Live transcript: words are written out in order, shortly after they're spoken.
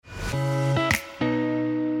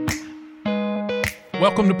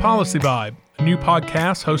Welcome to Policy Vibe, a new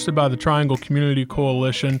podcast hosted by the Triangle Community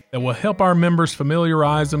Coalition that will help our members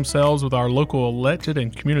familiarize themselves with our local elected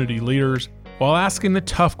and community leaders while asking the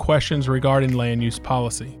tough questions regarding land use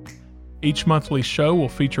policy. Each monthly show will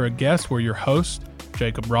feature a guest where your hosts,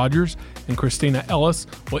 Jacob Rogers and Christina Ellis,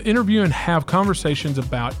 will interview and have conversations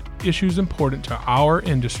about issues important to our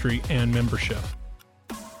industry and membership.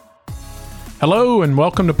 Hello and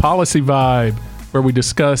welcome to Policy Vibe, where we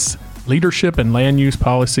discuss leadership and land use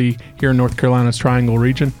policy here in North Carolina's Triangle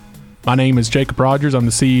region. My name is Jacob Rogers. I'm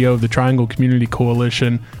the CEO of the Triangle Community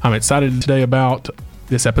Coalition. I'm excited today about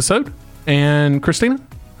this episode. And Christina,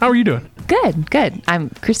 how are you doing? Good. I'm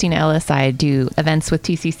Christina Ellis. I do events with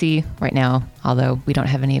TCC right now, although we don't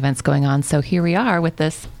have any events going on. So here we are with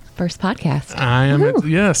this first podcast. I'm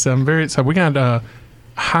very excited. We got a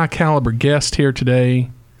high caliber guest here today,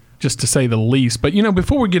 just to say the least. But,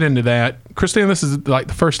 before we get into that, Christina, this is like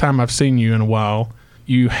the first time I've seen you in a while.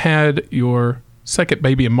 You had your second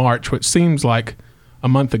baby in March, which seems like a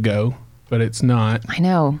month ago, but it's not. I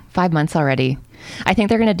know, 5 months already. I think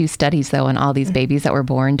they're going to do studies, though, on all these babies that were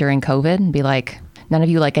born during COVID and be like, none of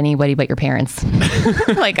you like anybody but your parents.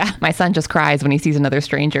 Like, my son just cries when he sees another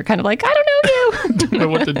stranger, kind of like, I don't know you. Don't know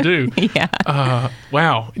what to do. Yeah.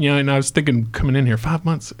 Wow. And I was thinking coming in here, 5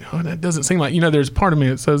 months, that doesn't seem like, there's part of me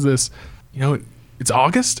that says this, it's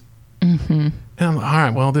August. Mm-hmm. And I'm like, all right,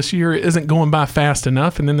 well, this year isn't going by fast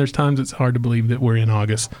enough. And then there's times it's hard to believe that we're in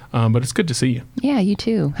August. But it's good to see you. Yeah, you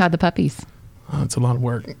too. How'd the puppies? It's a lot of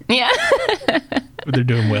work. Yeah. But they're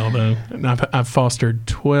doing well, though. And I've fostered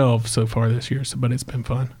 12 so far this year, but it's been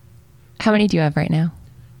fun. How many do you have right now?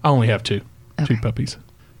 I only have two puppies,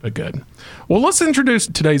 but good. Well, let's introduce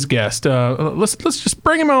today's guest. Let's just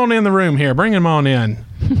bring him on in the room here. Bring him on in.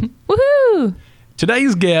 Woohoo!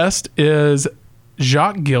 Today's guest is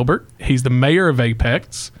Jacques Gilbert. He's the mayor of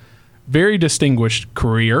Apex. Very distinguished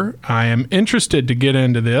career. I am interested to get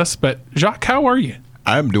into this, but Jacques, how are you?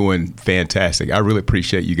 I'm doing fantastic. I really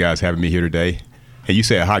appreciate you guys having me here today. And you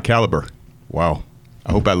say a high caliber. Wow.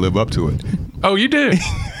 I hope I live up to it. Oh, you do.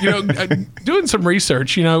 Doing some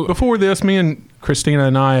research, before this, me and Christina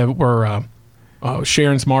and I were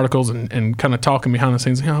sharing some articles and kind of talking behind the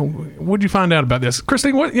scenes. What did you find out about this?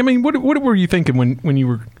 Christina, what were you thinking when you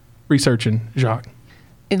were researching Jacques?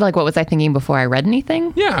 Like, what was I thinking before I read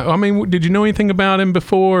anything? Yeah. Did you know anything about him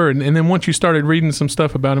before? And then once you started reading some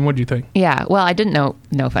stuff about him, what did you think? Yeah. Well, I didn't know,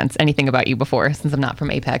 no offense, anything about you before since I'm not from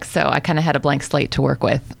Apex. So I kind of had a blank slate to work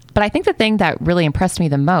with. But I think the thing that really impressed me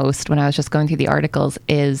the most when I was just going through the articles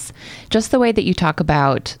is just the way that you talk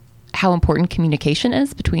about how important communication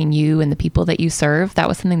is between you and the people that you serve. That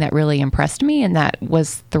was something that really impressed me. And that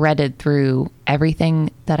was threaded through everything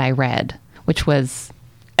that I read, which was,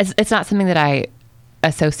 it's not something that I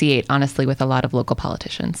associate honestly with a lot of local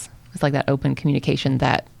politicians. It's like that open communication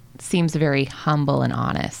that seems very humble and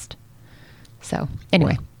honest. So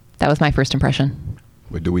anyway, that was my first impression.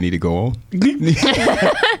 But do we need to go on?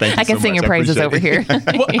 I can sing your praises over here.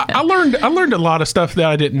 Well, yeah. I learned a lot of stuff that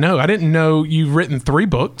I didn't know. I didn't know you've written 3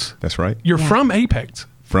 books. That's right. You're from Apex.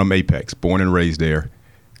 From Apex, born and raised there.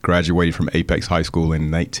 Graduated from Apex High School in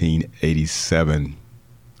 1987,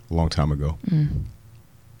 a long time ago.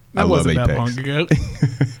 That wasn't that long ago.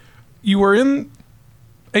 You were in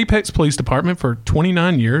Apex Police Department for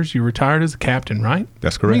 29 years. You retired as a captain, right?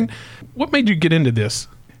 That's correct. What made you get into this?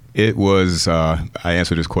 It was, I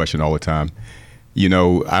answer this question all the time.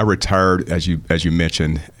 I retired, as you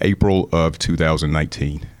mentioned, April of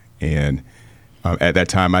 2019. And at that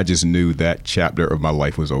time, I just knew that chapter of my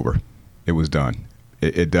life was over. It was done.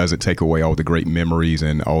 It doesn't take away all the great memories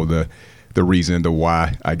and all the reason, the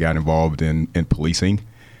why I got involved in policing.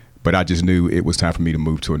 But I just knew it was time for me to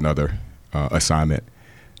move to another assignment.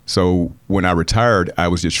 So when I retired, I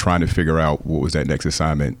was just trying to figure out what was that next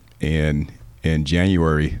assignment. And in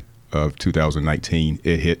January of 2019,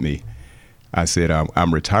 it hit me. I said,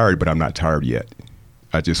 I'm retired, but I'm not tired yet.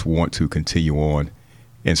 I just want to continue on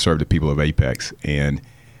and serve the people of Apex. And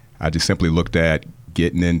I just simply looked at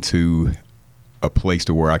getting into a place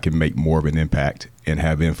to where I can make more of an impact and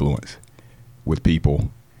have influence with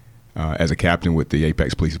people. As a captain with the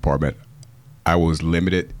Apex Police Department, I was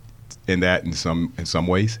limited in that in some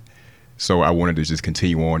ways. So I wanted to just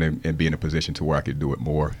continue on and be in a position to where I could do it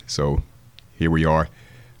more. So here we are.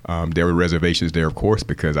 There were reservations there, of course,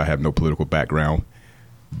 because I have no political background.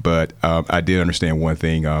 But I did understand one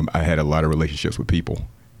thing. I had a lot of relationships with people,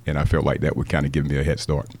 and I felt like that would kind of give me a head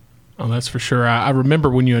start. Oh, that's for sure. I remember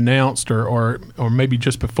when you announced, or maybe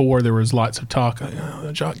just before, there was lots of talk.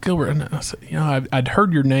 Jacques Gilbert, and I said, I'd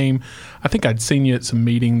heard your name. I think I'd seen you at some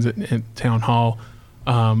meetings at Town Hall.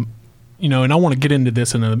 and I want to get into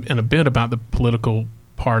this in a bit about the political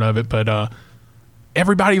part of it, but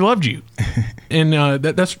everybody loved you, and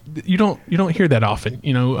that's you don't hear that often,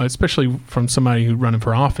 especially from somebody who's running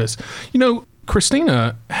for office.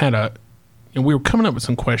 Christina had we were coming up with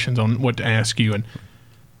some questions on what to ask you, and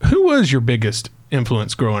who was your biggest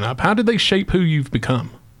influence growing up? How did they shape who you've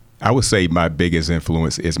become? I would say my biggest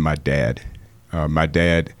influence is my dad. My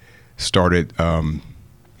dad started,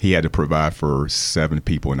 he had to provide for 7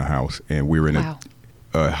 people in the house, and we were in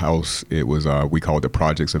a house. It was, we called it the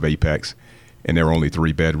Projects of Apex, and there were only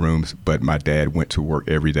 3 bedrooms, but my dad went to work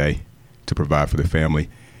every day to provide for the family.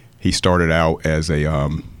 He started out as a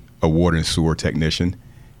water and sewer technician,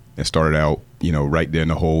 and started out, right there in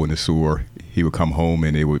the hole in the sewer. He would come home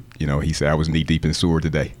and it would, he said, I was knee deep in the sewer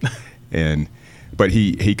today. But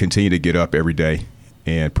he continued to get up every day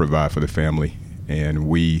and provide for the family. And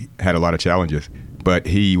we had a lot of challenges, but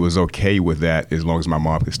he was okay with that as long as my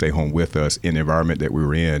mom could stay home with us in the environment that we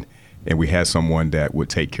were in. And we had someone that would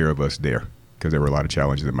take care of us there, because there were a lot of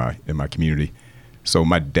challenges in my community. So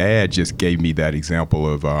my dad just gave me that example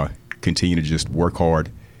of continue to just work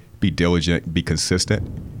hard, be diligent, be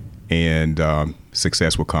consistent, and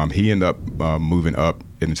success will come. He ended up moving up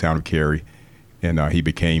in the town of Cary, and he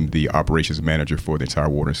became the operations manager for the entire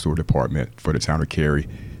water and sewer department for the town of Cary.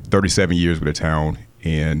 37 years with the town,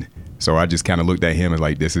 and so I just kind of looked at him and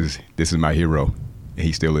like, this is my hero, and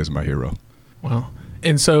he still is my hero. Wow.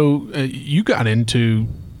 And so you got into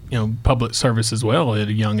public service as well at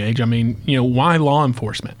a young age. I mean, why law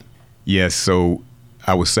enforcement? Yes, so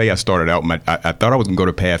I would say I started out, I thought I was going to go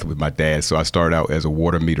to path with my dad, so I started out as a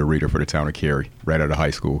water meter reader for the town of Cary right out of high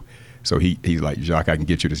school. So he's like, Jacques, I can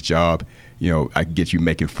get you this job. I can get you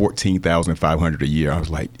making $14,500 a year. I was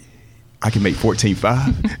like, I can make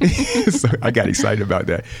 $14,500. So I got excited about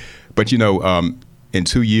that. But in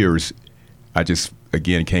 2 years, I just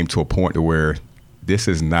again came to a point to where this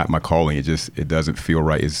is not my calling. It doesn't feel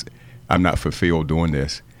right. I'm not fulfilled doing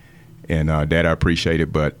this. And Dad, I appreciate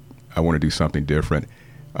it, but I want to do something different.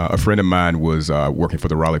 A friend of mine was working for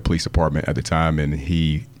the Raleigh Police Department at the time, and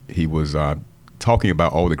he was talking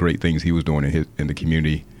about all the great things he was doing in the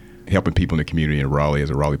community, helping people in the community in Raleigh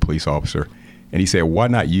as a Raleigh police officer. And he said, why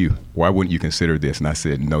not you? Why wouldn't you consider this? And I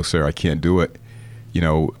said, no, sir, I can't do it.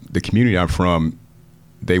 The community I'm from,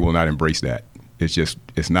 they will not embrace that.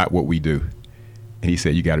 It's not what we do. And he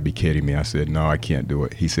said, you got to be kidding me. I said, no, I can't do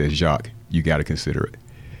it. He said, Jacques, you got to consider it.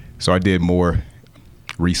 So I did more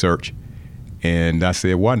research, and I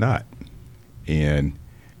said, why not? And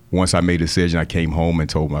once I made a decision, I came home and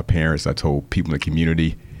told my parents, I told people in the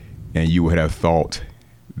community, and you would have thought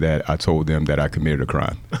that I told them that I committed a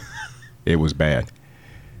crime. It was bad.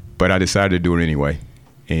 But I decided to do it anyway.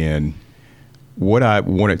 And what I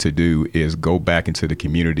wanted to do is go back into the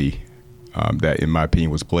community that, in my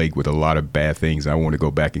opinion, was plagued with a lot of bad things. I wanted to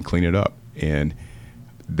go back and clean it up. And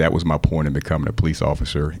that was my point in becoming a police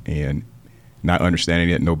officer, and not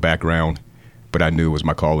understanding it, no background, but I knew it was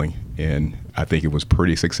my calling. And I think it was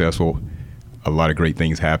pretty successful. A lot of great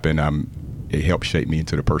things happened. It helped shape me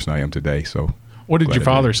into the person I am today. So, what did your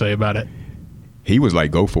father say about it? He was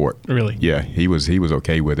like, go for it. Really? Yeah, he was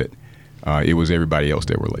okay with it. It was everybody else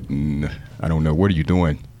that were like, I don't know, what are you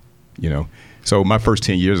doing? So my first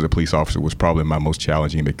 10 years as a police officer was probably my most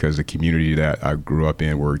challenging, because the community that I grew up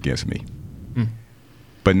in were against me.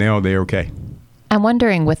 But now they're okay. I'm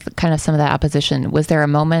wondering, with kind of some of that opposition, was there a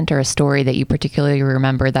moment or a story that you particularly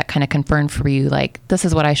remember that kind of confirmed for you, like, this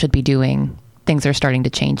is what I should be doing, things are starting to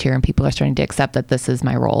change here, and people are starting to accept that this is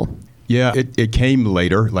my role? Yeah, it came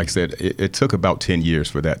later. Like I said, it took about 10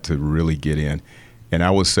 years for that to really get in. And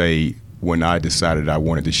I would say when I decided I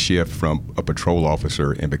wanted to shift from a patrol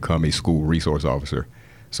officer and become a school resource officer.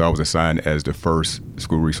 So I was assigned as the first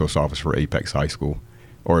school resource officer for Apex High School,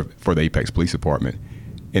 or for the Apex Police Department.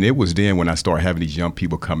 And it was then when I started having these young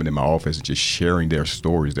people coming in my office and just sharing their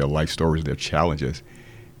stories, their life stories, their challenges.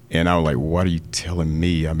 And I was like, what are you telling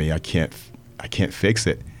me? I mean, I can't fix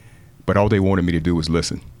it. But all they wanted me to do was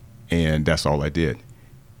listen. And that's all I did.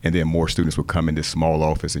 And then more students would come in this small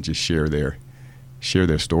office and just share their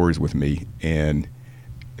stories with me. And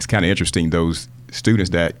it's kind of interesting, those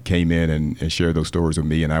students that came in and shared those stories with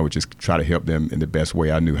me, and I would just try to help them in the best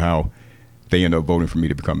way I knew how, they ended up voting for me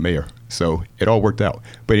to become mayor. So it all worked out.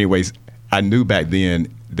 But anyways, I knew back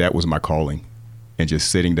then that was my calling, and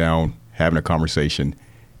just sitting down, having a conversation,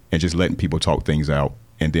 and just letting people talk things out,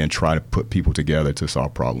 and then try to put people together to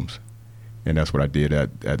solve problems. And that's what I did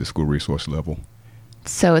at the school resource level.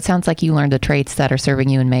 So it sounds like you learned the traits that are serving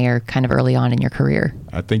you in mayor kind of early on in your career.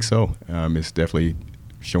 I think so. It's definitely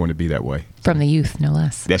showing to be that way. From the youth, no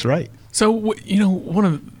less. That's right. So, one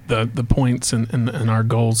of the points and our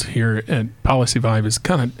goals here at Policy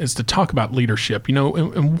Vibe is to talk about leadership.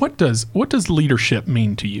 And what does leadership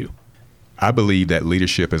mean to you? I believe that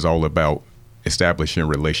leadership is all about establishing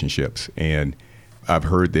relationships, and I've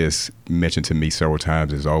heard this mentioned to me several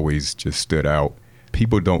times. It's always just stood out.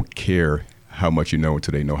 People don't care how much you know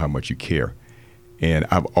until they know how much you care, and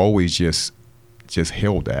I've always just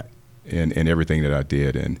held that in everything that I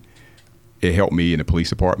did, and it helped me in the police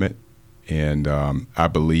department. And I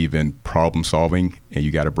believe in problem solving, and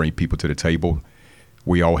you got to bring people to the table.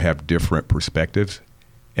 We all have different perspectives,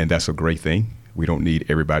 and that's a great thing. We don't need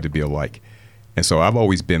everybody to be alike. And so I've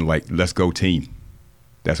always been like, let's go team.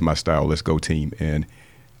 That's my style, let's go team. And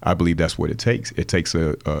I believe that's what it takes. It takes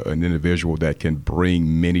an individual that can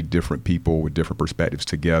bring many different people with different perspectives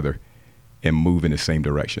together and move in the same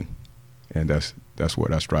direction. And that's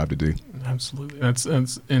what I strive to do. Absolutely. That's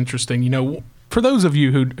interesting. For those of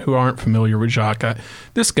you who aren't familiar with Jacques,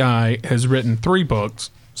 this guy has written 3 books,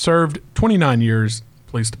 served 29 years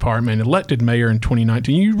police department, elected mayor in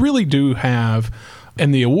 2019. You really do have,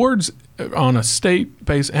 and the awards on a state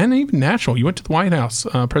base and even national. You went to the White House.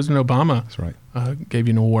 President Obama That's right. Gave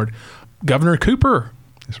you an award. Governor Cooper.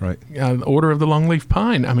 That's right. The Order of the Longleaf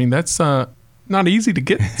Pine. I mean, that's not easy to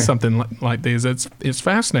get something like this. It's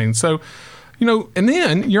fascinating. So, and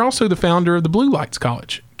then you're also the founder of the Blue Lights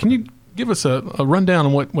College. Can you give us a rundown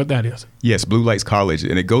on what that is? Yes, Blue Lights College.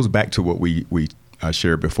 And it goes back to what we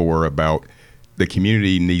shared before about the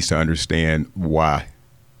community needs to understand why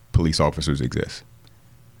police officers exist.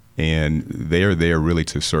 And they're there really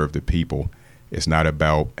to serve the people. It's not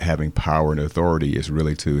about having power and authority. It's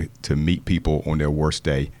really to meet people on their worst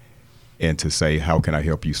day and to say, how can I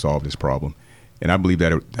help you solve this problem? And I believe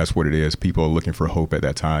that's what it is. People are looking for hope at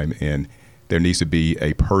that time. And there needs to be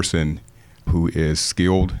a person who is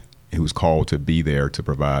skilled, who's called to be there to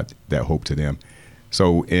provide that hope to them.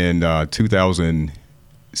 So in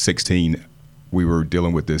 2016, we were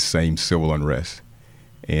dealing with this same civil unrest.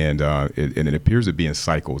 And it appears to be in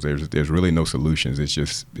cycles. There's really no solutions.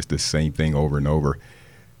 It's the same thing over and over.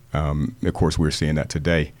 Of course, we're seeing that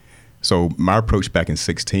today. So my approach back in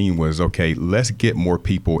 2016 was, okay, let's get more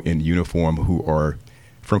people in uniform who are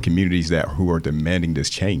from communities who are demanding this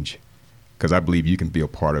change, because I believe you can be a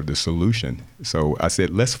part of the solution. So I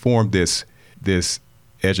said, let's form this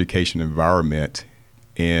education environment,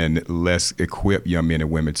 and let's equip young men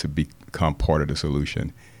and women to become part of the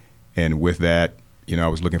solution. And with that, I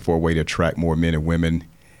was looking for a way to attract more men and women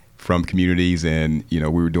from communities. And, we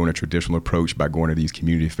were doing a traditional approach by going to these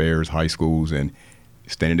community fairs, high schools, and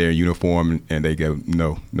standing there in uniform, and they go,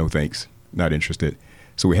 no thanks, not interested.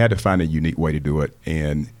 So we had to find a unique way to do it.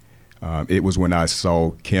 And it was when I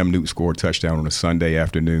saw Cam Newton score a touchdown on a Sunday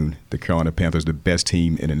afternoon. The Carolina Panthers, the best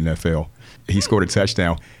team in the NFL. He scored a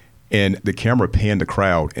touchdown, and the camera panned the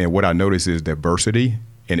crowd. And what I noticed is diversity.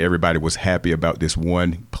 And everybody was happy about this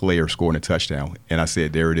one player scoring a touchdown. And I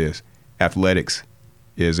said, there it is. Athletics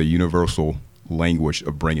is a universal language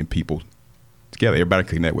of bringing people together. Everybody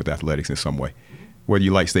can connect with athletics in some way. Whether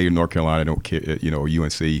you like State of North Carolina, don't care,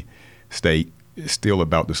 UNC, State, it's still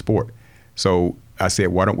about the sport. So I said,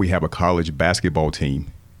 why don't we have a college basketball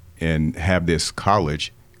team and have this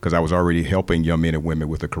college, because I was already helping young men and women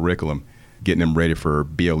with a curriculum, getting them ready for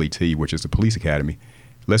BLET, which is the police academy.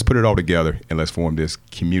 Let's put it all together and let's form this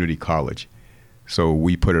community college. So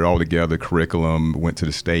we put it all together, curriculum, went to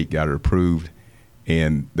the state, got it approved,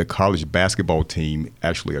 and the college basketball team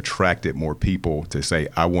actually attracted more people to say,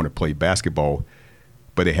 I want to play basketball,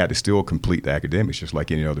 but they had to still complete the academics just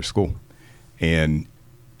like any other school. And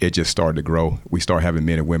it just started to grow. We started having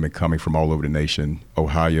men and women coming from all over the nation,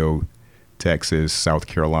 Ohio, Texas, South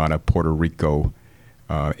Carolina, Puerto Rico,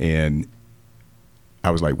 and I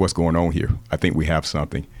was like, what's going on here? I think we have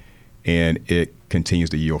something. And it continues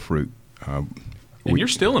to yield fruit. And you're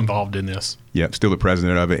still involved in this. Yeah, still the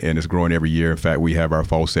president of it, and it's growing every year. In fact, we have our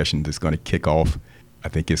fall session that's going to kick off. I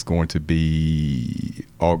think it's going to be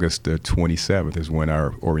August the 27th is when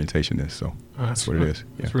our orientation is. So that's what it is.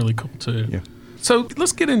 It's really cool, too. Yeah. So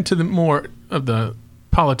let's get into the more of the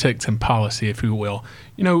politics and policy, if you will.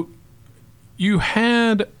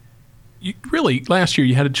 Last year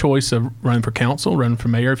you had a choice of running for council, running for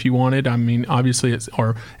mayor if you wanted. I mean, obviously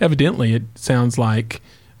evidently it sounds like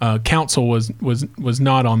council was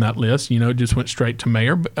not on that list. It just went straight to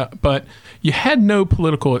mayor. But you had no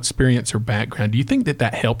political experience or background. Do you think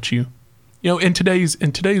that helped you? In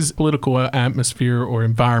today's political atmosphere or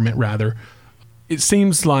environment, rather, it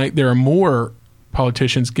seems like there are more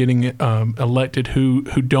politicians getting elected who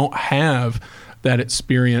don't have that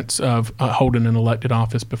experience of holding an elected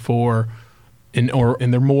office before, and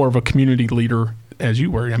they're more of a community leader as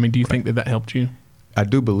you were. I mean, do you think that helped you? I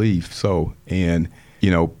do believe so. And,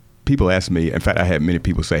 people ask me, in fact, I had many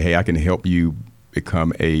people say, hey, I can help you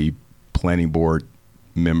become a planning board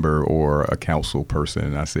member or a council person.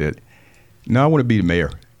 And I said, no, I want to be the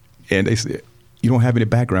mayor. And they said, you don't have any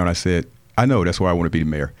background. I said, I know, that's why I want to be the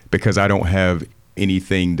mayor, because I don't have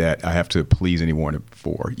anything that I have to please anyone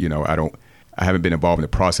for. I haven't been involved in the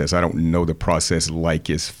process. I don't know the process like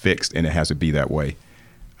it's fixed and it has to be that way.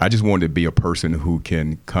 I just wanted to be a person who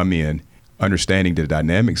can come in understanding the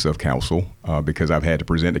dynamics of council, because I've had to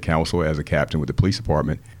present the council as a captain with the police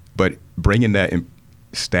department, but bringing that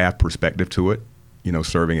staff perspective to it,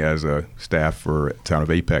 serving as a staff for Town of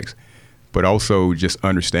Apex, but also just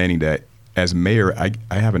understanding that as mayor, I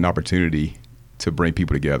have an opportunity to bring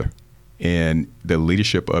people together. And the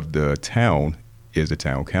leadership of the town is the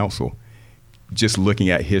town council. Just looking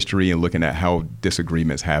at history and looking at how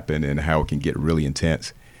disagreements happen and how it can get really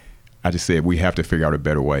intense, I just said we have to figure out a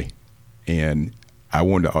better way. And I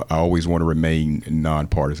always want to remain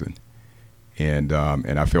nonpartisan. And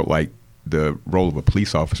I felt like the role of a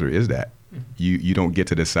police officer is that. You don't get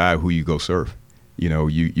to decide who you go serve.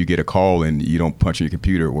 You get a call and you don't punch in your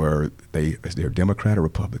computer where is there a Democrat or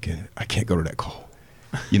Republican? I can't go to that call.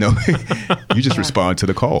 You just respond to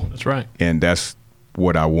the call. That's right. And that's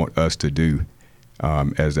what I want us to do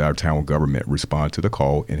as our town government, respond to the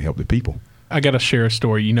call and help the people. I got to share a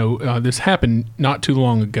story. This happened not too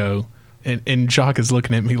long ago, and Jacques is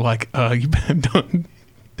looking at me like,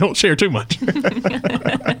 don't share too much.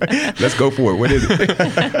 Let's go for it. What is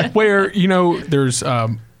it? Where, there's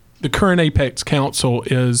the current Apex Council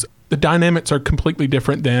the dynamics are completely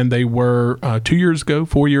different than they were 2 years ago,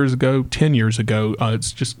 4 years ago, 10 years ago.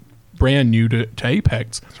 It's just brand new to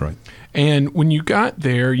Apex. That's right. And when you got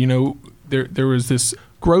there, there was this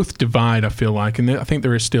growth divide, I feel like, and I think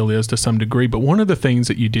there still is to some degree. But one of the things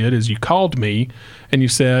that you did is you called me and you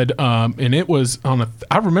said, and it was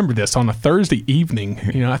I remember this, on a Thursday evening,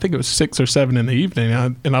 I think it was 6 or 7 in the evening,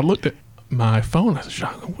 and I looked at my phone. I said,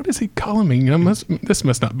 what is he calling me? This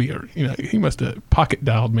must not be, he must have pocket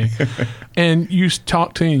dialed me. And you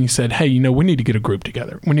talked to me and you said, hey, we need to get a group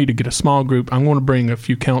together. We need to get a small group. I'm going to bring a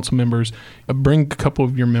few council members, bring a couple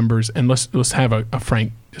of your members, and let's have a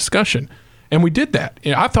frank discussion. And we did that.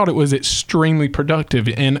 I thought it was extremely productive.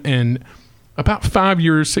 And about 5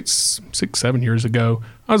 years, 7 years ago,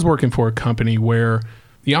 I was working for a company where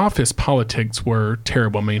the office politics were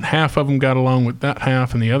terrible. I mean, half of them got along with that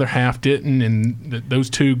half and the other half didn't. And those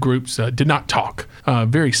two groups did not talk,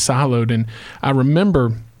 very siloed. And I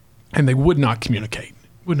remember, and they would not communicate.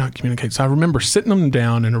 So I remember sitting them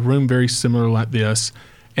down in a room very similar like this,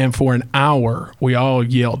 and for an hour, we all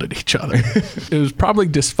yelled at each other. It was probably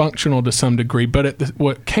dysfunctional to some degree, but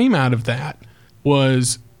what came out of that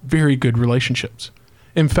was very good relationships.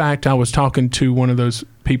 In fact, I was talking to one of those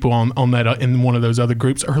people on that in one of those other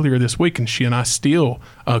groups earlier this week, and she and I still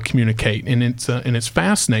communicate, and it's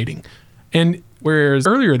fascinating. And whereas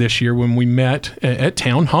earlier this year when we met at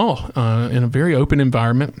Town Hall in a very open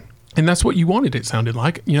environment, and that's what you wanted, it sounded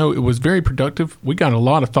like. It was very productive. We got a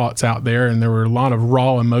lot of thoughts out there, and there were a lot of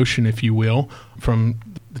raw emotion, if you will, from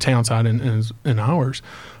the town side and ours.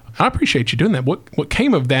 I appreciate you doing that. What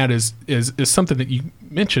came of that is something that you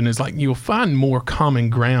mentioned, is like you'll find more common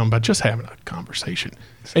ground by just having a conversation.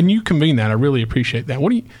 And you convene that. I really appreciate that.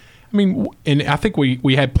 And I think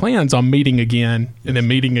we had plans on meeting again, and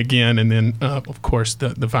then of course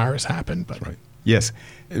the virus happened. But. That's right. Yes.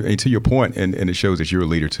 And to your point, and it shows that you're a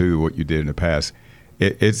leader too, what you did in the past,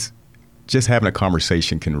 it's just having a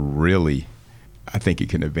conversation can really, I think it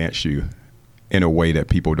can advance you in a way that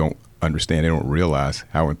people don't understand. They don't realize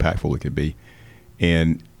how impactful it can be.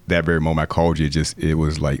 And that very moment I called you, it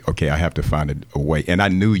was like, okay, I have to find a way. And I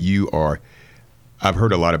knew I've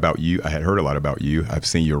heard a lot about you. I had heard a lot about you. I've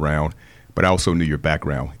seen you around, but I also knew your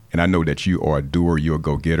background. And I know that you are a doer, you're a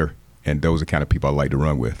go-getter, and those are the kind of people I like to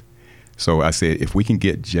run with. So I said, if we can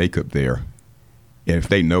get Jacob there, and if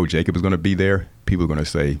they know Jacob is going to be there, people are going to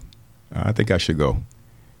say, I think I should go.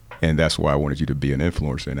 And that's why I wanted you to be an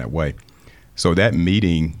influencer in that way. So that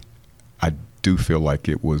meeting, I do feel like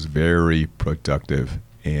it was very productive,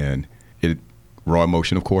 and raw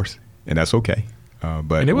emotion, of course, and that's okay.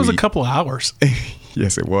 And it was a couple of hours.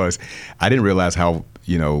 Yes, it was. I didn't realize how,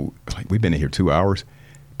 we've been in here 2 hours,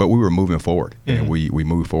 but we were moving forward, and we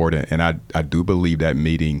moved forward. And I do believe that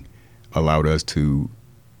meeting allowed us to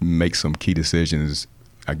make some key decisions,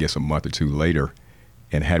 I guess, a month or two later.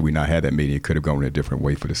 And had we not had that meeting, it could have gone in a different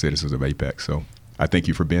way for the citizens of Apex. So I thank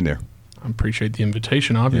you for being there. I appreciate the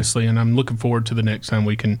invitation, obviously, and I'm looking forward to the next time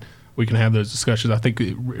we can have those discussions. I think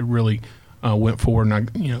it really went forward,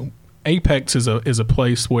 and Apex is a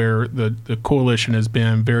place where the coalition has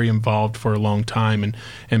been very involved for a long time,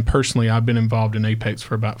 and personally, I've been involved in Apex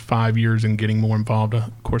for about 5 years and getting more involved.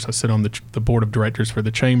 Of course, I sit on the board of directors for the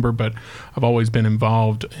chamber, but I've always been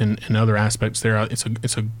involved in other aspects there.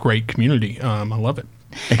 It's a great community. I love it.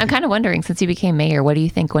 I'm kind of wondering, since you became mayor, what do you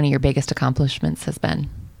think one of your biggest accomplishments has been?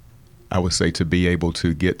 I would say to be able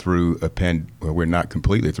to get through well, we're not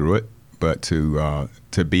completely through it, but to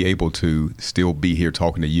be able to still be here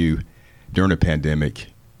talking to you during a pandemic,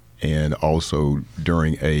 and also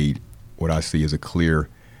during what I see as a clear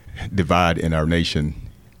divide in our nation,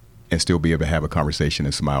 and still be able to have a conversation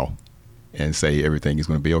and smile and say everything is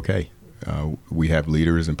going to be okay. We have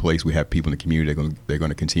leaders in place. We have people in the community. They're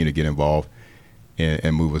going to continue to get involved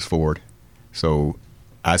and move us forward. So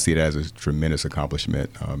I see it as a tremendous accomplishment.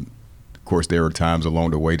 Of course, there are times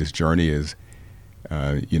along the way this journey is,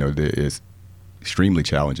 is extremely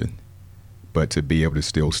challenging. But to be able to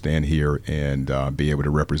still stand here and be able to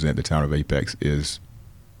represent the town of Apex is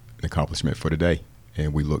an accomplishment for today.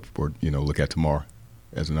 And we look at tomorrow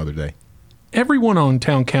as another day. Everyone on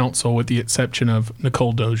town council, with the exception of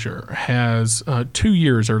Nicole Dozier, has 2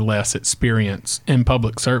 years or less experience in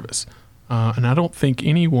public service. And I don't think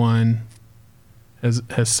anyone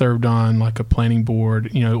has served on like a planning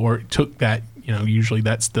board, or took that. Usually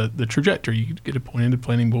that's the trajectory. You get appointed to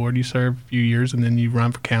planning board, you serve a few years, and then you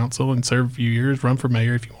run for council and serve a few years, run for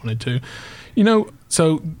mayor if you wanted to.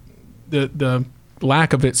 So the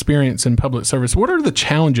lack of experience in public service, what are the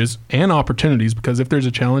challenges and opportunities? Because if there's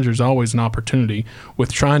a challenge, there's always an opportunity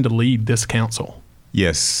with trying to lead this council.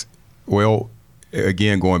 Yes. Well,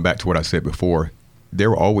 again, going back to what I said before,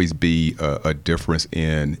 there will always be a difference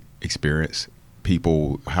in experience,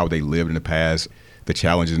 people, how they lived in the past, the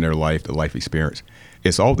challenges in their life, the life experience.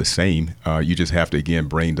 It's all the same. You just have to, again,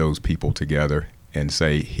 bring those people together and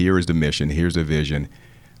say, here is the mission, here's the vision,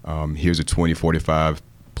 here's a 2045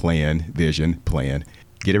 vision plan.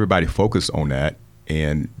 Get everybody focused on that,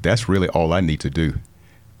 and that's really all I need to do.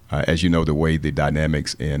 As you know, the way the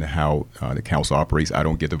dynamics and how the council operates, I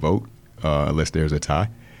don't get to vote unless there's a tie.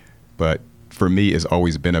 But for me, it's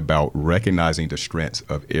always been about recognizing the strengths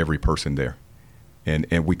of every person there, and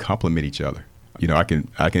we complement each other. I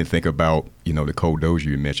can think about, Nicole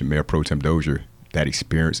Dozier you mentioned, Mayor Pro Tem Dozier. That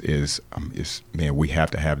experience is man, we have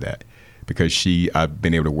to have that, because I've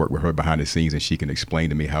been able to work with her behind the scenes, and she can explain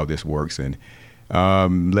to me how this works. And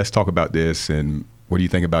let's talk about this. And what do you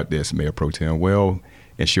think about this, Mayor Pro Tem? Well,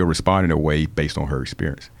 and she'll respond in a way based on her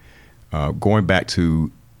experience. Going back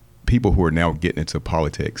to people who are now getting into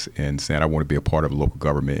politics and saying, I want to be a part of local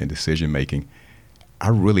government and decision making. I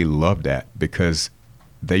really love that, because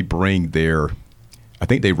they bring I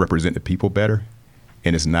think they represent the people better,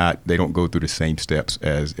 and they don't go through the same steps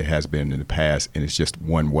as it has been in the past, and it's just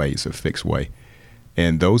one way, it's a fixed way.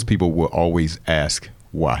 And those people will always ask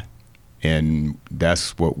why. And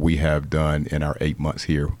that's what we have done in our 8 months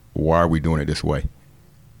here. Why are we doing it this way?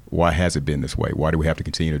 Why has it been this way? Why do we have to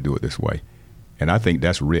continue to do it this way? And I think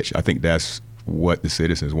that's rich. I think that's what the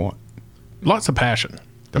citizens want. Lots of passion.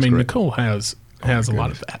 That's correct. Nicole has a lot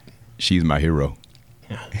of that. She's my hero.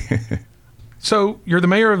 Yeah. So you're the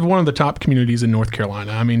mayor of one of the top communities in North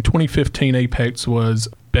Carolina. 2015 Apex was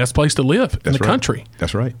best place to live in the country.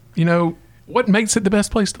 That's right. What makes it the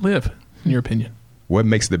best place to live, in your opinion? What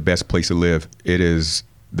makes it the best place to live? It is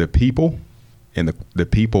the people, and the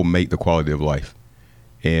people make the quality of life.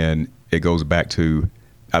 And it goes back to,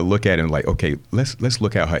 I look at it and like, okay, let's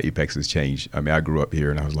look at how Apex has changed. I grew up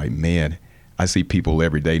here, and I was like, man, I see people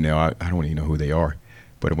every day now. I don't even know who they are.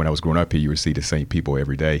 But when I was growing up here, you would see the same people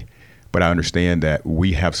every day. But I understand that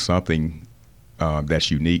we have something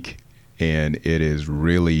that's unique, and it is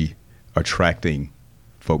really attracting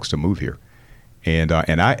folks to move here. And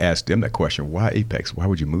I asked them that question, why Apex? Why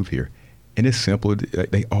would you move here? And it's simple.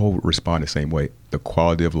 They all respond the same way. The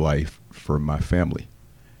quality of life for my family.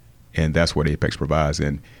 And that's what Apex provides.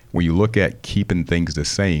 And when you look at keeping things the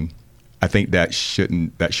same, I think that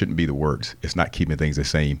shouldn't be the words. It's not keeping things the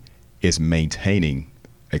same. It's maintaining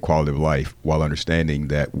a quality of life while understanding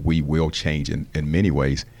that we will change in many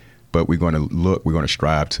ways, but we're going to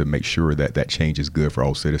strive to make sure that change is good for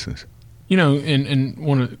all citizens. And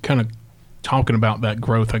want to kind of talking about that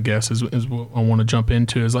growth, I guess, is what I want to jump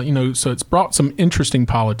into is so it's brought some interesting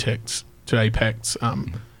politics to Apex.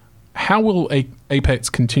 How will Apex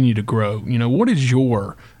continue to grow? What is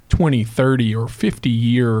your 20, 30, or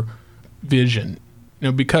 50-year vision?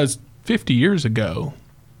 Because 50 years ago,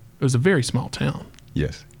 it was a very small town.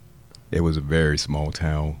 Yes, it was a very small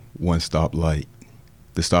town. One stoplight.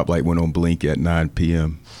 The stoplight went on blink at 9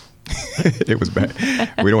 p.m. It was bad.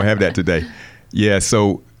 We don't have that today. Yeah,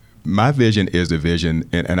 so My vision is the vision,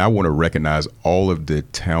 and I want to recognize all of the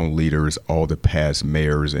town leaders, all the past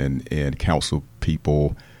mayors and council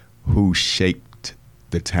people who shaped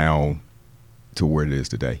the town to where it is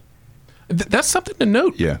today. That's something to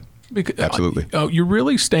note. Yeah, because, absolutely. You're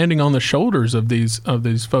really standing on the shoulders of these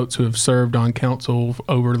folks who have served on council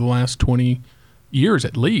over the last 20 years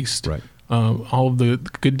at least. Right. All of the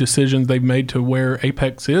good decisions they've made to where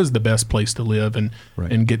Apex is the best place to live and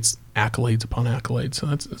gets accolades upon accolades. So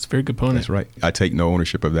that's a very good point. That's right. I take no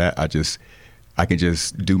ownership of that. I can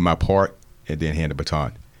just do my part and then hand the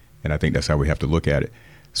baton. And I think that's how we have to look at it.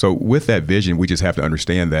 So with that vision, we just have to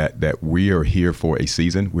understand that we are here for a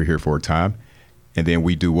season. We're here for a time. And then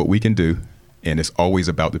we do what we can do. And it's always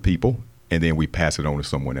about the people. And then we pass it on to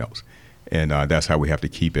someone else. And that's how we have to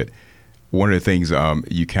keep it. One of the things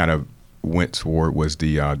you kind of went toward was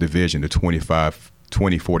the vision, the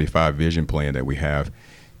 2045 vision plan that we have.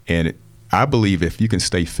 And I believe if you can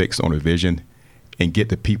stay fixed on a vision and get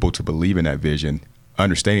the people to believe in that vision,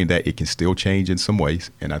 understanding that it can still change in some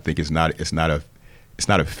ways. And I think it's not a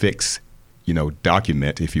fixed,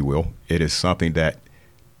 document, if you will. It is something that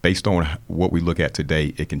based on what we look at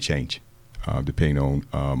today, it can change depending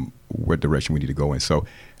on what direction we need to go in. So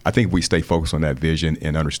I think if we stay focused on that vision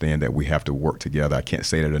and understand that we have to work together, I can't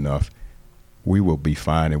say that enough, we will be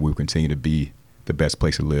fine and we'll continue to be the best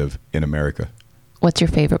place to live in America. What's your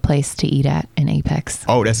favorite place to eat at in Apex?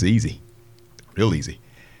 Oh, that's easy. Real easy.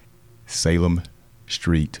 Salem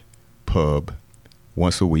Street Pub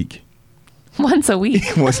once a week. Once a week?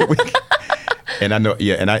 Once a week. And I know,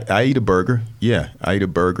 and I eat a burger. Yeah, I eat a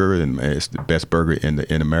burger, and it's the best burger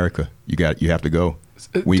in America. You have to go.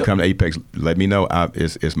 When you come to Apex, let me know.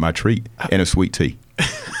 It's my treat, and a sweet tea.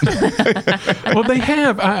 Well, they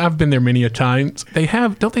have. I've been there many a times.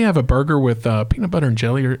 Don't they have a burger with peanut butter and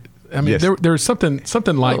jelly? Or yes. There's something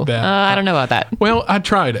like that. I don't know about that. Well, I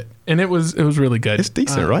tried it, and it was really good. It's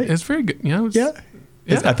decent, right? It's very good. Yeah.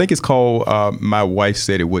 I think it's called. My wife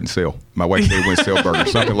said it wouldn't sell. My wife said it wouldn't sell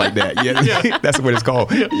burgers, something like that. Yeah. That's what it's called.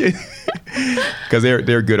 Because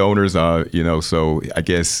they're good owners, So I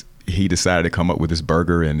guess he decided to come up with this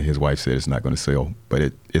burger, and his wife said it's not going to sell,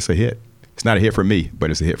 but it's a hit. It's not a hit for me, but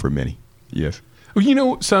it's a hit for many. Yes.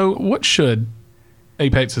 Well, so what should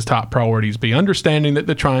Apex's top priorities be? Understanding that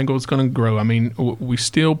the Triangle is going to grow. I mean, we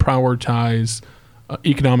still prioritize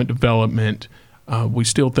economic development. We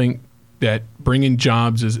still think that bringing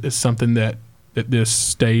jobs is something that this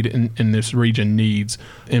state and this region needs.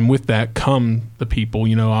 And with that come the people.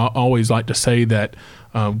 I always like to say that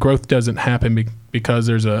growth doesn't happen because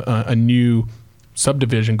there's a new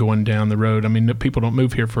subdivision going down the road. I mean, the people don't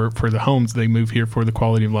move here for the homes. They move here for the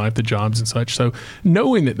quality of life, the jobs and such. So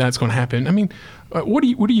knowing that that's going to happen, I mean, what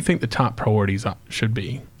do you think the top priorities should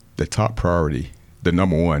be? The top priority, the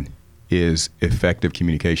number one, is effective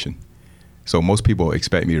communication. So most people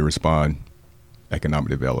expect me to respond economic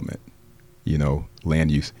development,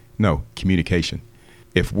 land use. No, communication.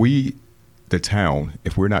 If we're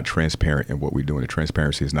not transparent in what we're doing, the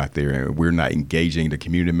transparency is not there, and we're not engaging the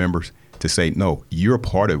community members to say, no, you're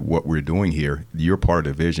part of what we're doing here. You're part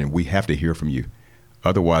of the vision. We have to hear from you.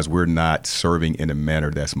 Otherwise, we're not serving in a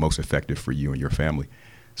manner that's most effective for you and your family.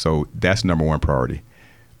 So that's number one priority.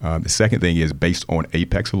 The second thing is, based on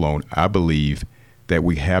Apex alone, I believe that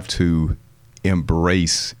we have to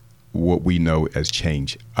embrace what we know as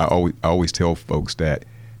change. I always tell folks that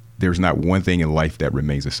there's not one thing in life that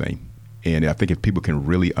remains the same. And I think if people can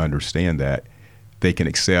really understand that, they can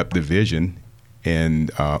accept the vision and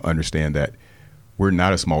understand that we're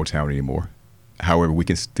not a small town anymore. However, we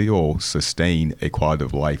can still sustain a quality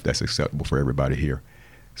of life that's acceptable for everybody here.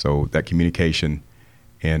 So that communication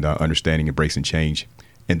and understanding, embracing change.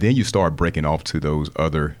 And then you start breaking off to those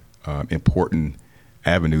other important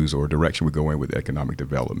avenues or direction we go in with economic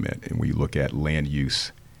development. And we look at land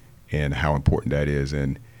use and how important that is.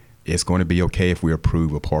 And it's going to be okay if we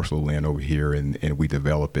approve a parcel of land over here and we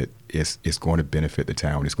develop it. It's going to benefit the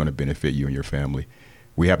town. It's going to benefit you and your family.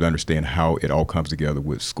 We have to understand how it all comes together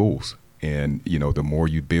with schools. And, the more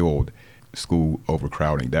you build school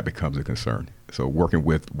overcrowding, that becomes a concern. So working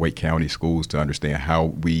with Wake County schools to understand how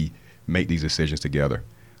we make these decisions together.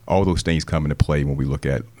 All those things come into play when we look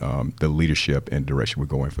at the leadership and direction we're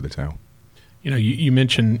going for the town. You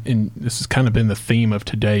mentioned, and this has kind of been the theme of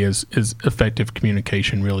today, is effective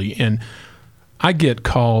communication, really. And I get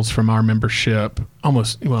calls from our membership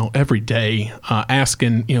almost, every day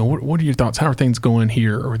asking, what are your thoughts? How are things going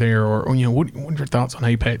here or there? Or what are your thoughts on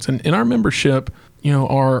Apex? And our membership,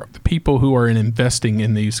 are the people who are investing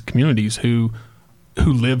in these communities who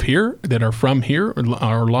live here, that are from here, or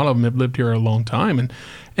a lot of them have lived here a long time.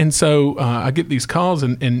 And so I get these calls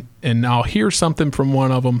and I'll hear something from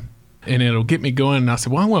one of them, and it'll get me going. And I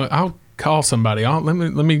said, well, I'll call somebody. Let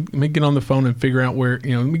me get on the phone and figure out where,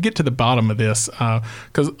 let me get to the bottom of this.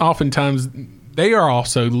 Because oftentimes they are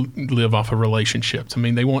also live off of relationships. I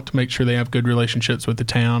mean, they want to make sure they have good relationships with the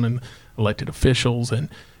town and elected officials and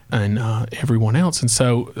everyone else. And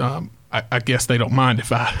so I guess they don't mind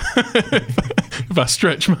if I if I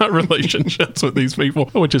stretch my relationships with these people,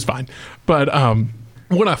 which is fine. But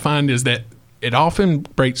what I find is that it often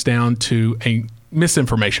breaks down to a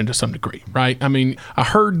misinformation to some degree, right? I mean, I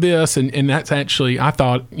heard this, and that's actually, I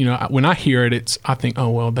thought, when I hear it, I think, oh,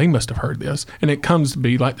 well, they must have heard this. And it comes to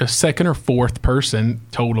be like the second or fourth person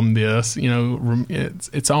told them this,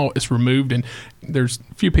 it's removed. And there's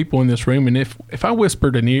a few people in this room, and if I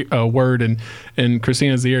whispered a word in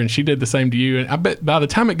Christina's ear and she did the same to you, and I bet by the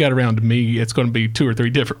time it got around to me, it's going to be 2 or 3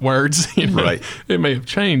 different words. Right. It may have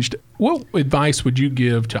changed. What advice would you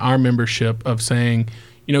give to our membership of saying,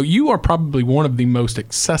 you are probably one of the most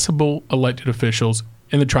accessible elected officials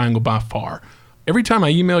in the Triangle by far. Every time I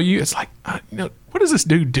email you, it's like, what is this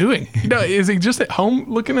dude doing? Is he just at home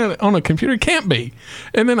looking at it on a computer? It can't be.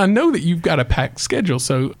 And then I know that you've got a packed schedule.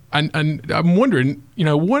 So I'm wondering,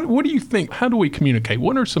 what do you think? How do we communicate?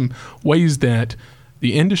 What are some ways that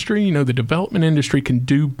the industry, the development industry can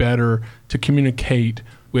do better to communicate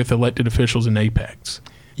with elected officials in Apex?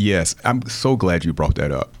 Yes, I'm so glad you brought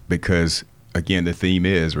that up because again, the theme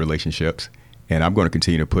is relationships, and I'm going to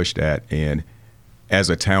continue to push that. And as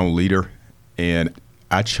a town leader, and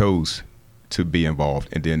I chose to be involved,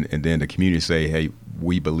 and then the community say, "Hey,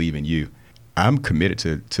 we believe in you." I'm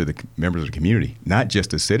committed to the members of the community, not just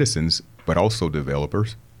the citizens, but also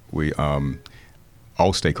developers. We all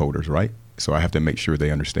stakeholders, right? So I have to make sure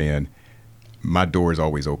they understand my door is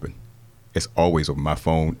always open. It's always open. My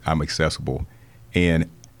phone, I'm accessible, and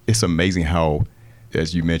it's amazing how,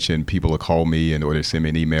 as you mentioned, people will call me or they send me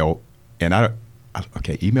an email, and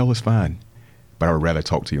okay, email is fine, but I would rather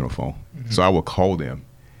talk to you on the phone. Mm-hmm. So I will call them,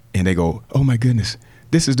 and they go, "Oh my goodness,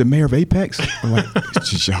 this is the mayor of Apex?" I'm like, "It's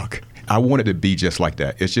just Jacques." I want it to be just like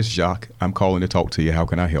that. It's just Jacques. I'm calling to talk to you. How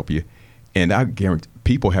can I help you? And I guarantee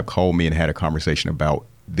people have called me and had a conversation about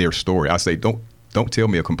their story. I say, don't tell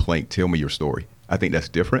me a complaint. Tell me your story. I think that's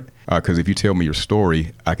different because if you tell me your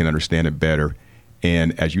story, I can understand it better.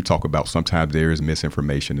 And as you talk about, sometimes there is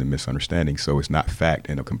misinformation and misunderstanding. So it's not fact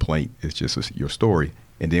and a complaint. It's just your story.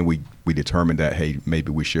 And then we determine that, hey,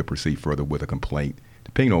 maybe we should proceed further with a complaint,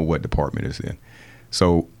 depending on what department it's in.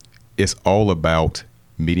 So it's all about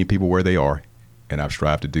meeting people where they are. And I've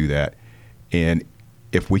strived to do that. And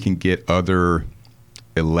if we can get other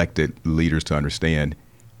elected leaders to understand,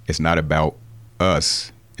 it's not about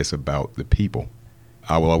us, it's about the people.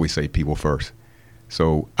 I will always say people first.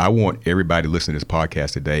 So I want everybody listening to this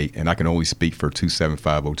podcast today, and I can only speak for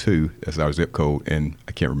 27502. That's our zip code, and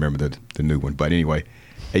I can't remember the new one. But anyway,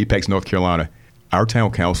 Apex, North Carolina, our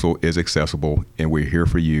town council is accessible, and we're here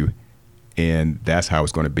for you. And that's how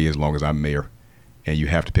it's going to be as long as I'm mayor. And you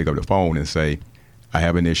have to pick up the phone and say, I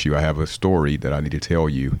have an issue. I have a story that I need to tell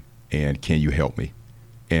you, and can you help me?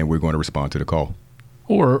 And we're going to respond to the call.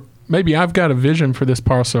 Or maybe I've got a vision for this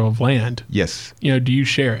parcel of land. Yes. Do you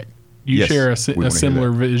share it? Do you share a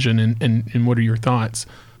similar vision, and what are your thoughts?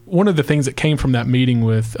 One of the things that came from that meeting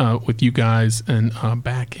with you guys and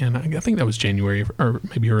back in, I think that was January or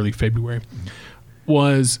maybe early February,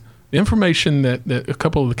 was the information that a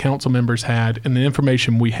couple of the council members had, and the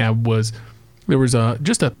information we had was there was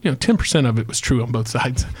just 10% of it was true on both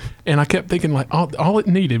sides, and I kept thinking like all it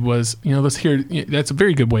needed was let's hear. That's a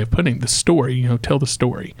very good way of putting it, the story. Tell the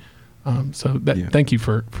story. Thank you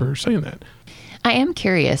for saying that. I am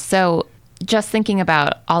curious. So just thinking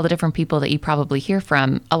about all the different people that you probably hear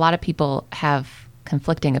from, a lot of people have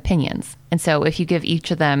conflicting opinions. And so if you give each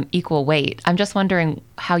of them equal weight, I'm just wondering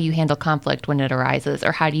how you handle conflict when it arises,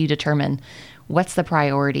 or how do you determine what's the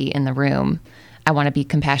priority in the room? I want to be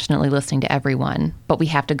compassionately listening to everyone, but we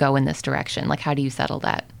have to go in this direction. Like, how do you settle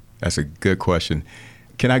that? That's a good question.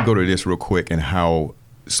 Can I go to this real quick and how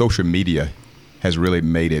social media has really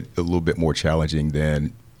made it a little bit more challenging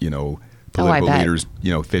than, political leaders,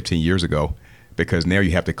 15 years ago, because now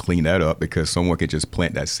you have to clean that up because someone can just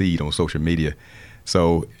plant that seed on social media.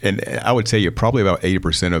 So, and I would tell you probably about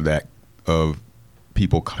 80% of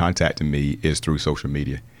people contacting me is through social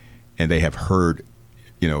media, and they have heard,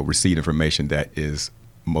 received information that is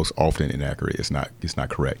most often inaccurate. It's not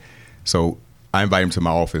correct. So I invite them to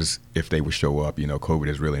my office if they would show up. COVID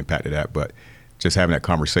has really impacted that, but just having that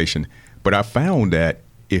conversation. But I found that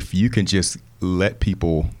if you can just let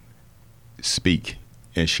people speak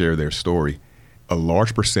and share their story, a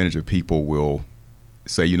large percentage of people will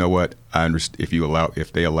say, you know what, I understand.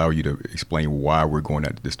 If they allow you to explain why we're going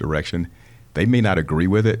at this direction, they may not agree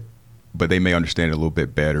with it, but they may understand it a little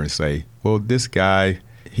bit better and say, well, this guy,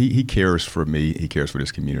 he cares for me. He cares for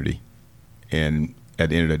this community. And at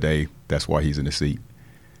the end of the day, that's why he's in the seat.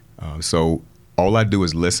 So all I do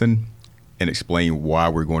is listen and explain why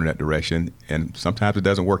we're going in that direction. And sometimes it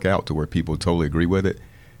doesn't work out to where people totally agree with it.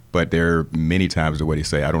 But there are many times the way they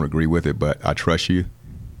say, I don't agree with it, but I trust you,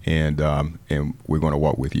 and we're going to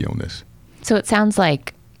walk with you on this. So it sounds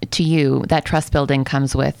like to you that trust building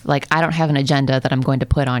comes with, like, I don't have an agenda that I'm going to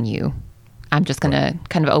put on you. I'm just going to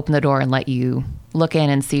kind of open the door and let you look in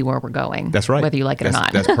and see where we're going. That's right. Whether you like it or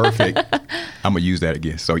not. That's perfect. I'm going to use that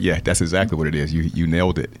again. So, yeah, that's exactly what it is. You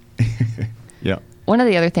nailed it. Yeah. One of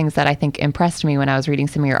the other things that I think impressed me when I was reading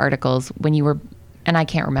some of your articles, when you were, and I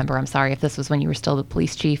can't remember, I'm sorry if this was when you were still the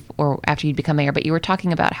police chief or after you'd become mayor, but you were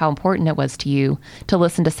talking about how important it was to you to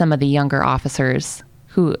listen to some of the younger officers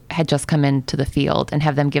who had just come into the field and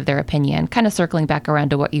have them give their opinion, kind of circling back around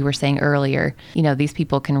to what you were saying earlier. You know, these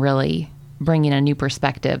people can really bring in a new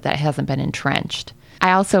perspective that hasn't been entrenched.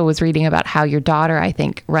 I also was reading about how your daughter, I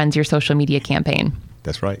think, runs your social media campaign.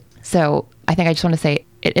 That's right. So I think I just want to say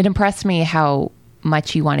it impressed me how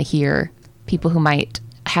much you want to hear people who might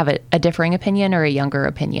have a differing opinion or a younger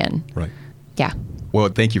opinion. Right. Yeah. Well,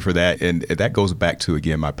 thank you for that. And that goes back to,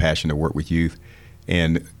 again, my passion to work with youth.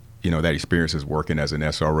 And, you know, that experience is working as an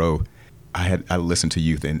SRO. I listened to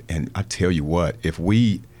youth, and I tell you what, if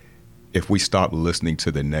we stop listening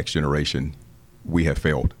to the next generation, we have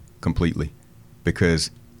failed completely,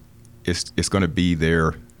 because it's going to be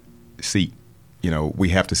their seat. You know, we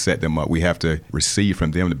have to set them up. We have to receive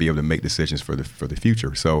from them to be able to make decisions for the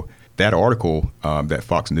future. So that article that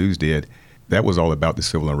Fox News did, that was all about the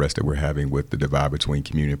civil unrest that we're having with the divide between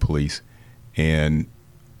community and police. And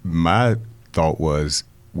my thought was,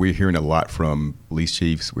 we're hearing a lot from police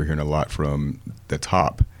chiefs. We're hearing a lot from the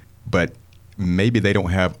top, but maybe they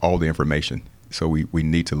don't have all the information. So we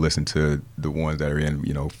need to listen to the ones that are in,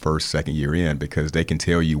 you know, first, second year in, because they can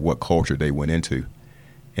tell you what culture they went into.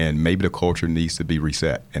 And maybe the culture needs to be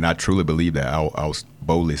reset. And I truly believe that. I'll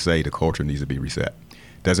boldly say the culture needs to be reset.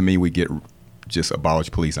 Doesn't mean we just abolish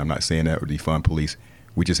police. I'm not saying that, or defund police.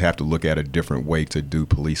 We just have to look at a different way to do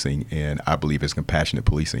policing. And I believe it's compassionate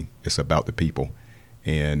policing. It's about the people.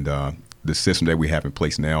 And the system that we have in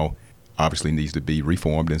place now obviously needs to be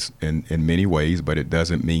reformed in many ways, but it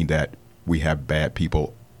doesn't mean that we have bad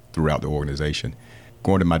people throughout the organization.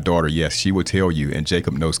 Going to my daughter, yes, she would tell you, and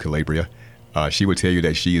Jacob knows Calabria, she would tell you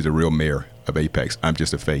that she is a real mayor of Apex. I'm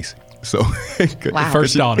just a face. So wow.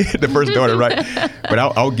 First daughter. The first daughter, right? But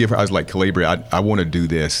I'll give her, I was like, Calabria, I want to do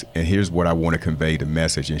this, and here's what I want to convey the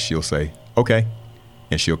message. And she'll say, okay.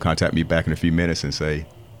 And she'll contact me back in a few minutes and say,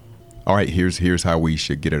 all right, here's how we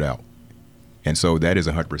should get it out. And so that is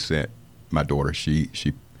 100% my daughter. She's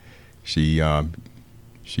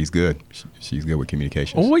good. She's good with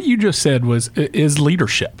communications. Well, what you just said is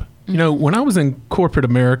leadership. You know, when I was in corporate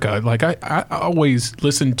America, like I always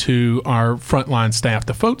listened to our frontline staff,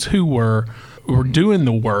 the folks who were doing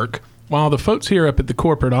the work, while the folks here up at the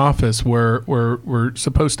corporate office were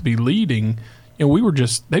supposed to be leading. You know,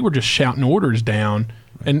 they were just shouting orders down.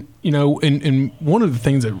 And, you know, and one of the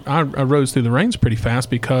things that I rose through the ranks pretty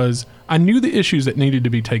fast, because I knew the issues that needed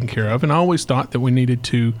to be taken care of, and I always thought that we needed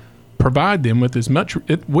to provide them with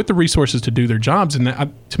with the resources to do their jobs.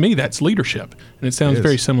 And to me, that's leadership. And it sounds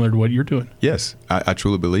very similar to what you're doing. Yes, I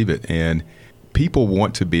truly believe it. And people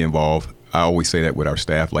want to be involved. I always say that with our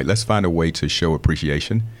staff, like, let's find a way to show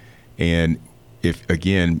appreciation. And if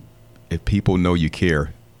people know you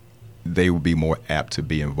care, they will be more apt to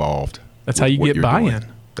be involved. That's how you get buy-in. Doing.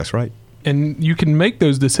 That's right. And you can make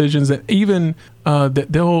those decisions that even that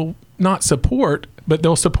they'll not support, but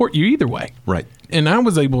they'll support you either way. Right. And I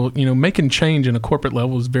was able, you know, making change in a corporate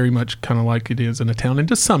level is very much kind of like it is in a town, and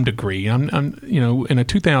to some degree. I'm you know, in a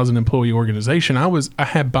 2,000 employee organization, I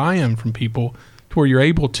had buy-in from people to where you're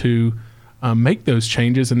able to make those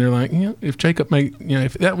changes, and they're like, you know, if Jacob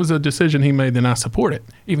if that was a decision he made, then I support it,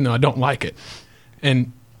 even though I don't like it.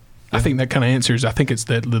 And I think that kind of answers. I think it's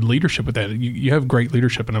the leadership with that. You have great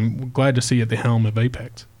leadership, and I'm glad to see you at the helm of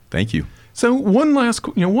Apex. Thank you. So one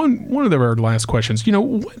of our last questions. You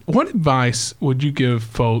know, what advice would you give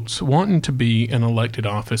folks wanting to be in elected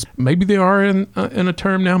office? Maybe they are in a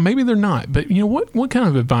term now, maybe they're not. But you know, what kind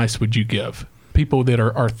of advice would you give people that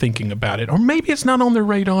are thinking about it, or maybe it's not on their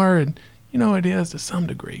radar, and you know it is to some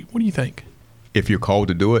degree? What do you think? If you're called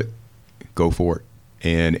to do it, go for it.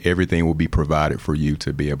 And everything will be provided for you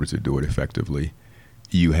to be able to do it effectively.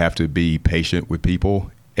 You have to be patient with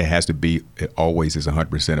people. It always is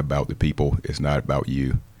 100% about the people. It's not about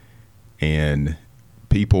you. And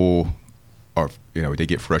people are, they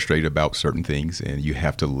get frustrated about certain things, and you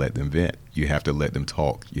have to let them vent. You have to let them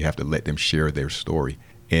talk. You have to let them share their story.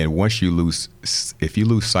 And if you lose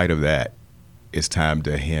sight of that, it's time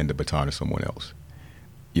to hand the baton to someone else.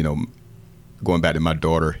 Going back to my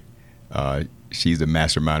daughter, she's the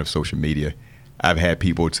mastermind of social media. I've had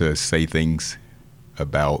people to say things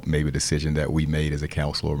about maybe a decision that we made as a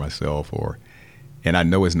counselor, myself, and I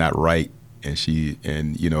know it's not right.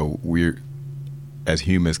 And we're, as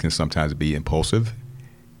humans, can sometimes be impulsive,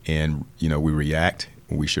 and we react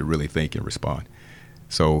when we should really think and respond.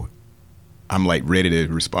 So I'm like ready to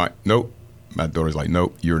respond. Nope. My daughter's like,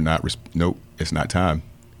 nope, you're not. Nope, it's not time.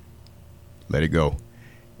 Let it go.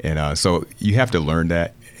 And so you have to learn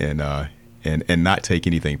that, and not take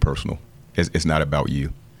anything personal. It's not about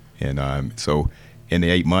you. And so in the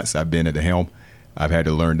 8 months I've been at the helm, I've had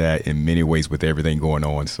to learn that in many ways with everything going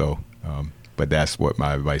on. So, but that's what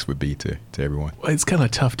my advice would be to everyone. Well, it's kind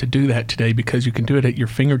of tough to do that today because you can do it at your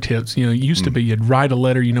fingertips. It used to be you'd write a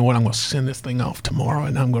letter. You know what? I'm going to send this thing off tomorrow,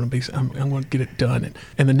 and I'm going to get it done.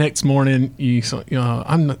 And the next morning,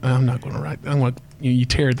 I'm not going to write. You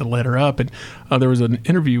tear the letter up. And there was an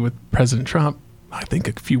interview with President Trump, I think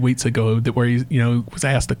a few weeks ago, where he was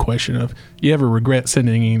asked the question of, you ever regret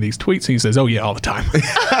sending any of these tweets? And he says, oh yeah, all the time.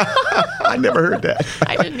 I never heard that.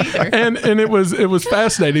 I didn't either. And it was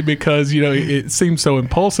fascinating because it seems so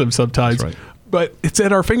impulsive sometimes. That's right. But it's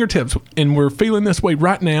at our fingertips, and we're feeling this way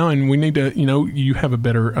right now, and we need to you have a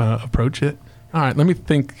better approach it. All right, let me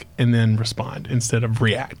think and then respond instead of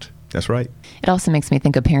react. That's right. It also makes me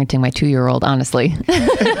think of parenting my 2-year-old, honestly.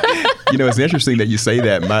 It's interesting that you say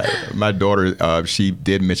that. My daughter, she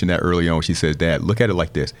did mention that early on. She says, Dad, look at it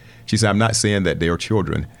like this. She said, I'm not saying that they are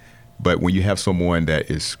children, but when you have someone that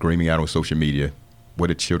is screaming out on social media, what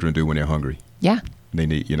do children do when they're hungry? Yeah. They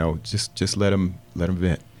need, just let them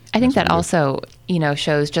vent. I think that also,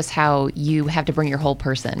 shows just how you have to bring your whole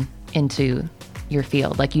person into your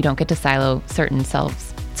field. Like, you don't get to silo certain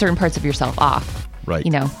parts of yourself off. Right.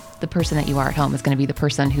 The person that you are at home is going to be the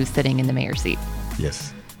person who's sitting in the mayor's seat.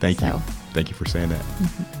 Yes. Thank you. Thank you for saying that.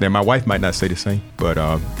 Mm-hmm. Now, my wife might not say the same, but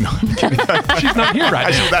no. She's not here right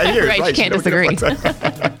now. She's not here. Right, you can't disagree.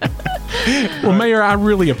 Well, Mayor, I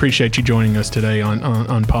really appreciate you joining us today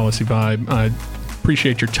on Policy Vibe. I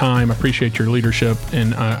appreciate your time. I appreciate your leadership,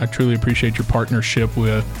 and I truly appreciate your partnership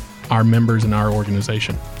with our members and our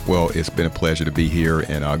organization. Well, it's been a pleasure to be here,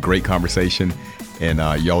 and a great conversation. And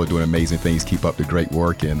y'all are doing amazing things. Keep up the great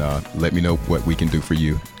work, and let me know what we can do for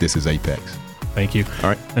you. This is Apex. Thank you. All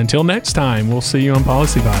right. Until next time, we'll see you on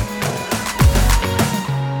Policy Vibe.